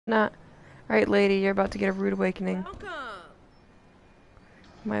not. Alright, lady, you're about to get a rude awakening.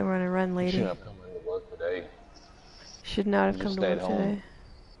 Might wanna run, lady. You should have come into work today. Should not have You come just to work stayed home. today.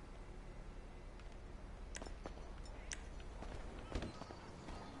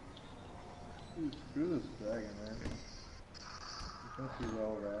 Dude, screw this dragon, man. You can't see where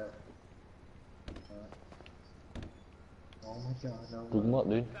all that. Oh my god, no. Pick him up,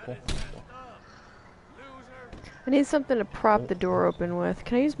 dude. Okay. I need something to prop the door open with.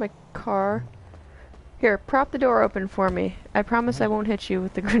 Can I use my car? Here, prop the door open for me. I promise I won't hit you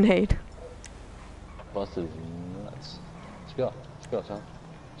with the grenade. Busted nuts. Let's go. Let's go, son.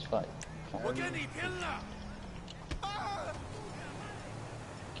 Let's fight.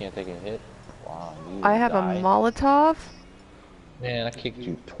 Can't take a hit. Wow, you I have died. a Molotov. Man, I kicked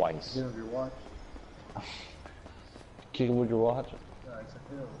you twice. Get your watch. Kick him with your watch? Yeah, I said,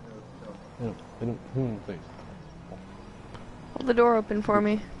 Hit him in the face. Hold the door open for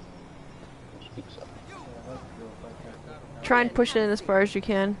me. Speak so. Try and push it in as far as you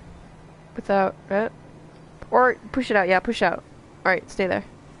can. Without it. Or push it out, yeah, push out. Alright, stay there.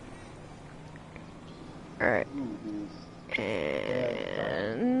 Alright.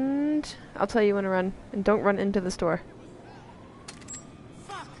 And I'll tell you when to run. And don't run into the store.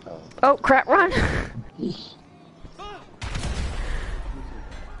 Oh crap, run!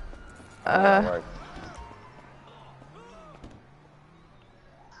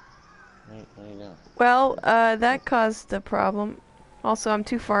 Well, that caused a problem. Also, I'm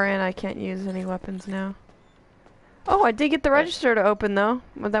too far in, I can't use any weapons now. Oh, I did get the register to open though,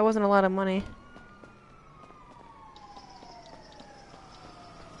 but that wasn't a lot of money.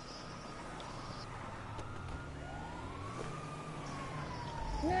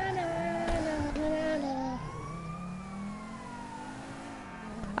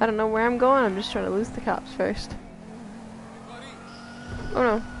 I don't know where I'm going, I'm just trying to lose the cops first. Oh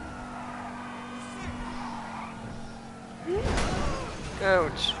no.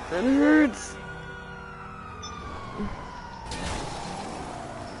 Ouch, that hurts.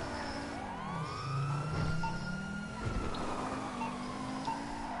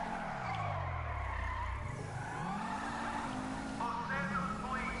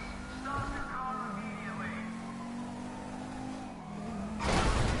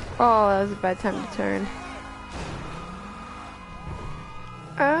 Oh, that was a bad time to turn.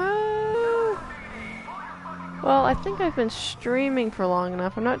 Well, I think I've been streaming for long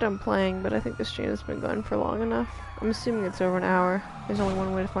enough. I'm not done playing, but I think the stream has been going for long enough. I'm assuming it's over an hour. There's only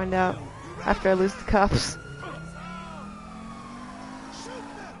one way to find out after I lose the cuffs.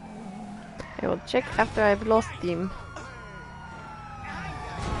 I will check after I've lost them.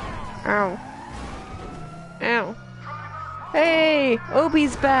 Ow. Ow. Hey!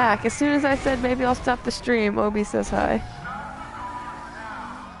 Obi's back! As soon as I said maybe I'll stop the stream, Obi says hi.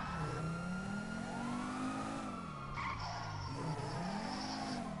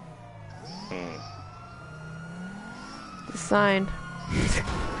 The sign.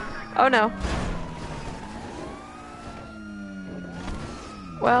 Oh no.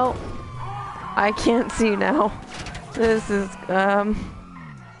 Well, I can't see now. This is, there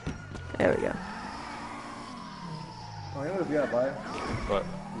we go. Oh, you know what you gotta buy? What?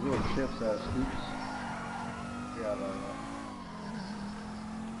 These little chips that scoops. You gotta buy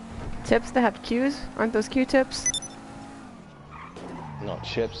that. Tips that have Qs? Aren't those Q-tips? No,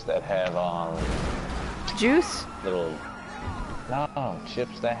 chips that have, Juice? little... No,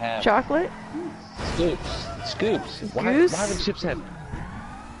 chips that have... Chocolate? Scoops. Scoops. Goose? Why do chips have...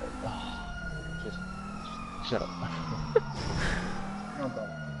 Just shut up.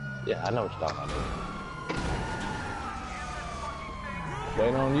 Yeah, I know what you're talking about.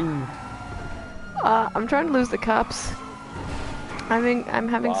 Waiting on you. I'm trying to lose the cops. I'm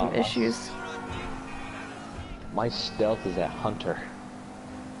having some issues. My stealth is at hunter.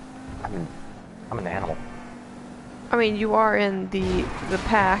 I'm an animal. I mean, you are in the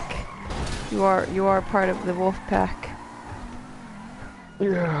pack. You are part of the wolf pack.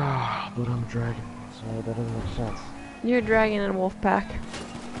 Yeah, but I'm a dragon, so that doesn't make sense. You're a dragon and wolf pack.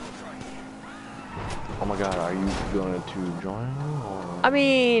 Oh my god, are you going to join or... I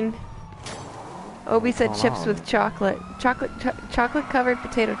mean, Obi said What's chips going on? with chocolate. Chocolate covered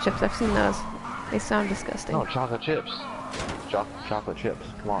potato chips. I've seen those. They sound disgusting. No, chocolate chips. Chocolate chips.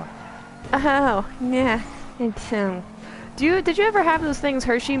 Come on. Oh, yeah. Did you ever have those things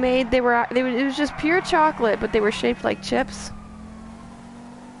Hershey made? It was just pure chocolate, but they were shaped like chips.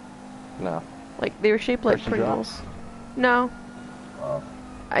 No. Like they were shaped like Hershey Pringles. Drops? No. Oh.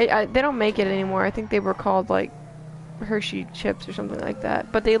 They don't make it anymore. I think they were called like Hershey chips or something like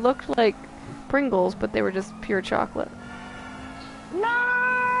that. But they looked like Pringles, but they were just pure chocolate. No!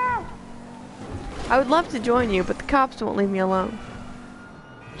 I would love to join you, but the cops won't leave me alone.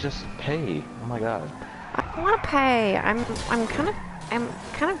 Just pay. Oh my god. I don't want to pay. I'm kind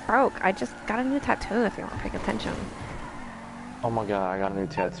of broke. I just got a new tattoo. If you want to pay attention. Oh my god, I got a new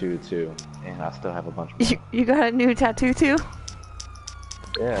tattoo too, and I still have a bunch more. You got a new tattoo too?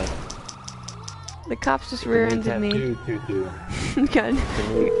 Yeah. The cops just rear-ended me. Tutu.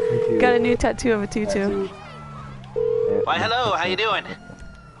 got a new tattoo of a tutu. Why, hello, how you doing?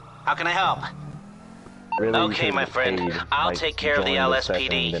 How can I help? Really, Okay, my friend, I'll take care of the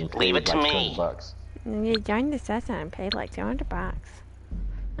LSPD. Leave it to me. You joined the session and paid like $200.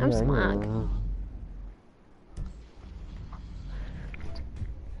 I'm smug.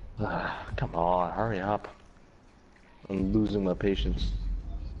 Come on, hurry up. I'm losing my patience.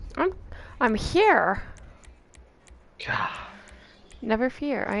 I'm here. God. Never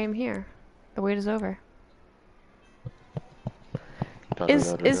fear, I am here. The wait is over.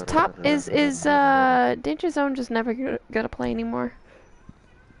 Is Danger Zone just never gonna play anymore?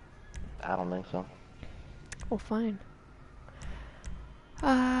 I don't think so. Well, fine.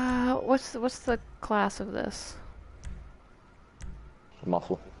 What's the class of this?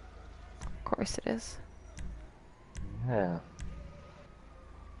 Muffle. Of course it is. Yeah.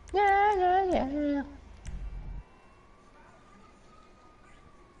 Yeah.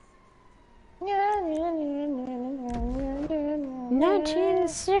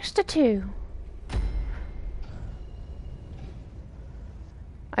 1962.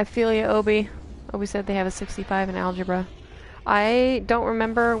 I feel you, Obi. Obi said they have a 65 in algebra. I don't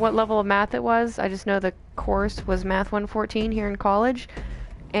remember what level of math it was. I just know the course was Math 114 here in college,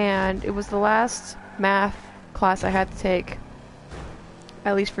 and it was the last math class I had to take,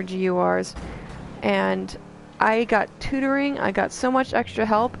 at least for GURs. And I got tutoring, I got so much extra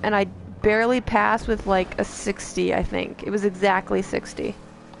help, and I barely passed with like a 60, I think. It was exactly 60.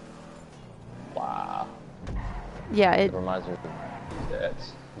 Wow. Yeah, It reminds me of that.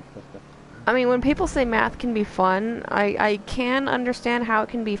 I mean, when people say math can be fun, I can understand how it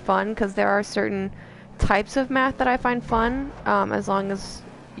can be fun, because there are certain types of math that I find fun, as long as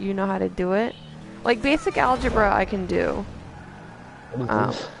you know how to do it. Like basic algebra I can do.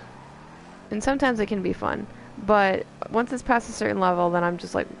 And sometimes it can be fun. But once it's past a certain level, then I'm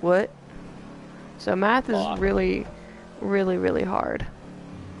just like, what? So math is really, really, really hard.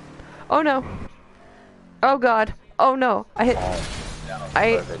 Oh no! Oh god! Oh no! I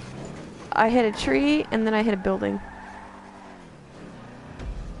hit a tree, and then I hit a building.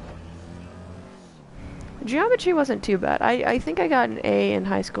 Geometry wasn't too bad. I think I got an A in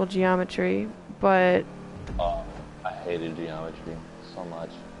high school geometry, but... Oh, I hated geometry so much.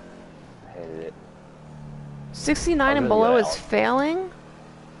 I hated it. 69 and below is failing?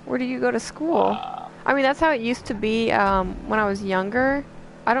 Where do you go to school? I mean, that's how it used to be when I was younger.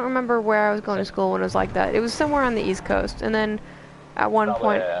 I don't remember where I was going to school when it was like that. It was somewhere on the East Coast, and then at one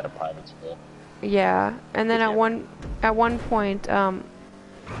point... at a private school. Yeah, and then at one point,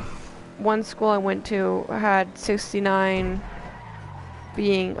 one school I went to had 69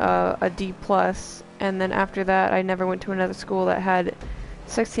 being a D+, and then after that I never went to another school that had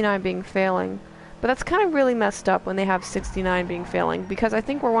 69 being failing. But that's kind of really messed up when they have 69 being failing, because I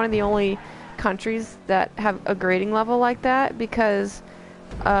think we're one of the only countries that have a grading level like that, because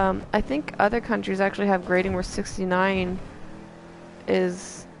I think other countries actually have grading where 69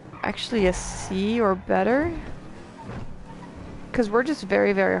 is actually a C or better. Because we're just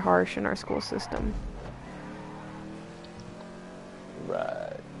very, very harsh in our school system.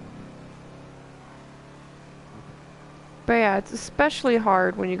 Right. But yeah, it's especially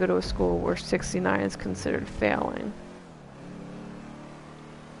hard when you go to a school where 69 is considered failing.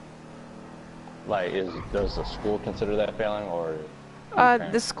 Like, does the school consider that failing, or?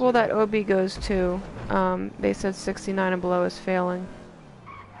 The school that Obi goes to, they said 69 and below is failing.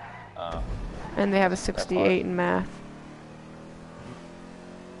 And they have a 68 in math.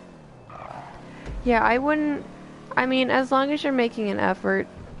 Yeah, I mean, as long as you're making an effort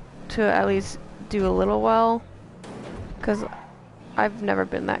to at least do a little well, because I've never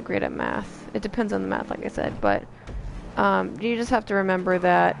been that great at math. It depends on the math, like I said, but you just have to remember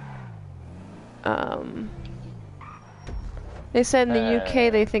that they said in the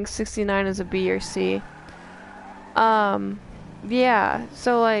UK they think 69 is a B or C. Yeah,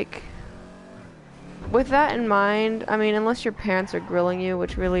 so like, with that in mind, I mean, unless your parents are grilling you,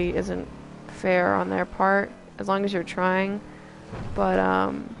 which really isn't fair on their part, as long as you're trying. But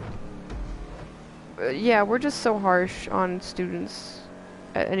yeah, we're just so harsh on students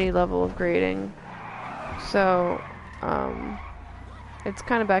at any level of grading. So it's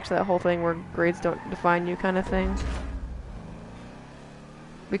kind of back to that whole thing where grades don't define you kind of thing.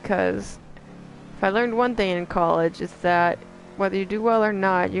 Because If I learned one thing in college, it's that whether you do well or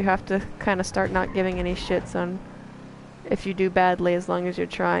not, you have to kind of start not giving any shits on if you do badly as long as you're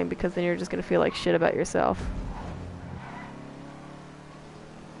trying, because then you're just going to feel like shit about yourself.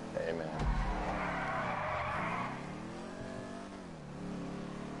 Amen.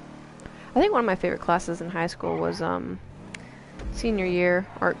 I think one of my favorite classes in high school was senior year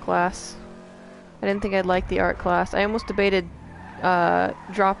art class. I didn't think I'd like the art class. I almost debated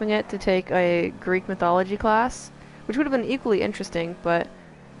dropping it to take a Greek mythology class, which would have been equally interesting, but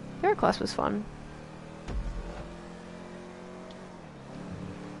the art class was fun.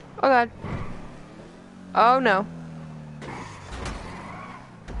 Oh god. Oh no.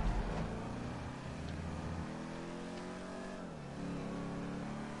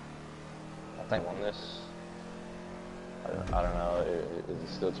 I think on this, I don't know, is it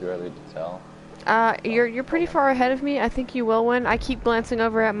still too early to tell? You're pretty far ahead of me. I think you will win. I keep glancing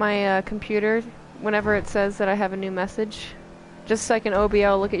over at my computer whenever it says that I have a new message. Just so I can OB,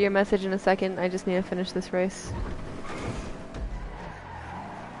 I'll look at your message in a second. I just need to finish this race.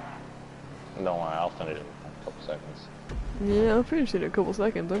 Don't worry, I'll finish it in a couple seconds. Yeah, I'll finish it in a couple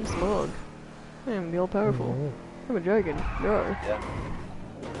seconds. I'm Smaug. I am the all-powerful. I'm a dragon. Roar. Yeah.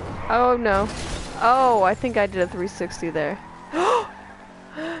 Oh no. Oh, I think I did a 360 there.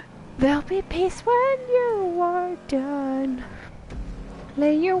 There'll be peace when you are done.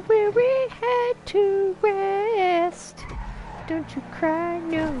 Lay your weary head to rest. Don't you cry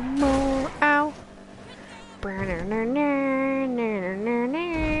no more. Ow.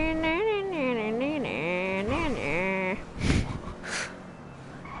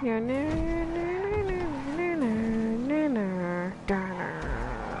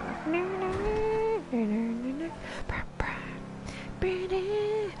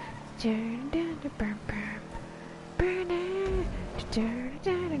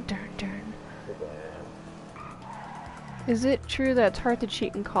 Is it true that it's hard to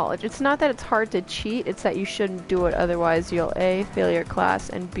cheat in college? It's not that it's hard to cheat, it's that you shouldn't do it, otherwise you'll A, fail your class,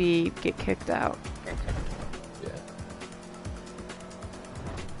 and B, get kicked out. Yeah.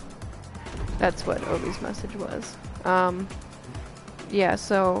 That's what Obi's message was. Yeah,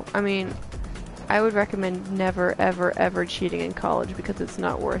 so, I mean, I would recommend never, ever, ever cheating in college because it's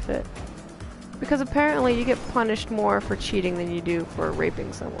not worth it. Because apparently you get punished more for cheating than you do for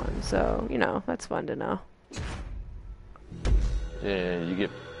raping someone, so, you know, that's fun to know. Yeah, you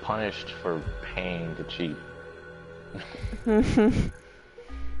get punished for paying to cheat. I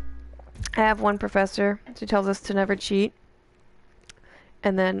have one professor, she tells us to never cheat.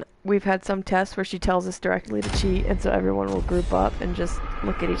 And then we've had some tests where she tells us directly to cheat, and so everyone will group up and just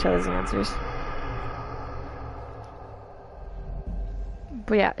look at each other's answers.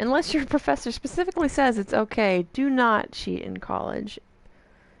 But yeah, unless your professor specifically says it's okay, do not cheat in college.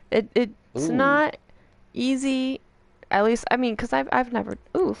 It's Ooh. not easy. At least, I mean, because I've never...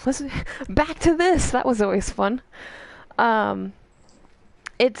 Ooh, listen, back to this! That was always fun.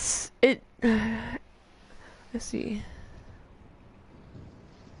 Let's see.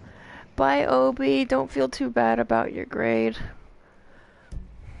 Bye, Obi. Don't feel too bad about your grade.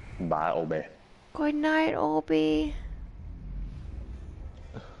 Bye, Obi. Good night, Obi.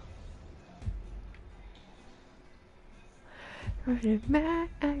 Running mad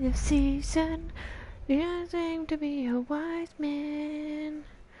at the season. You seem to be a wise man.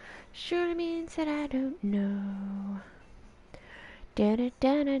 Surely means that I don't know. Da da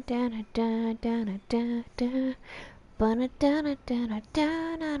da da da da da da da da. Ba da da da da da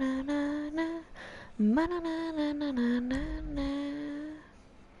da da da da. Ba da da da da da da da.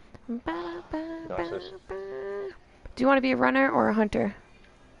 Ba ba ba ba. Do you want to be a runner or a hunter?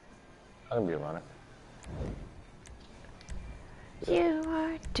 I can be a runner. You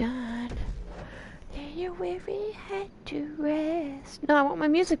are done. Lay your weary head to rest. No, I want my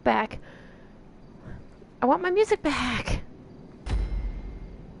music back. I want my music back.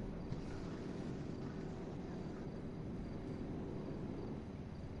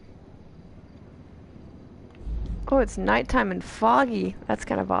 Oh, it's nighttime and foggy. That's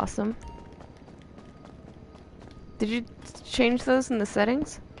kind of awesome. Did you change those in the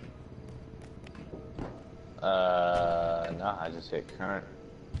settings? No, I just hit current.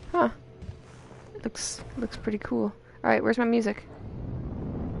 Huh. Looks pretty cool. Alright, where's my music?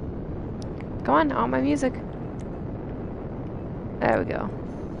 Come on, I want my music. There we go.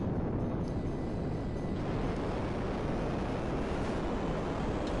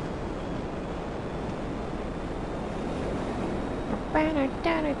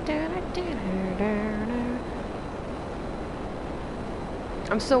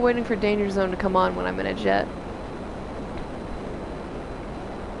 I'm still waiting for Danger Zone to come on when I'm in a jet.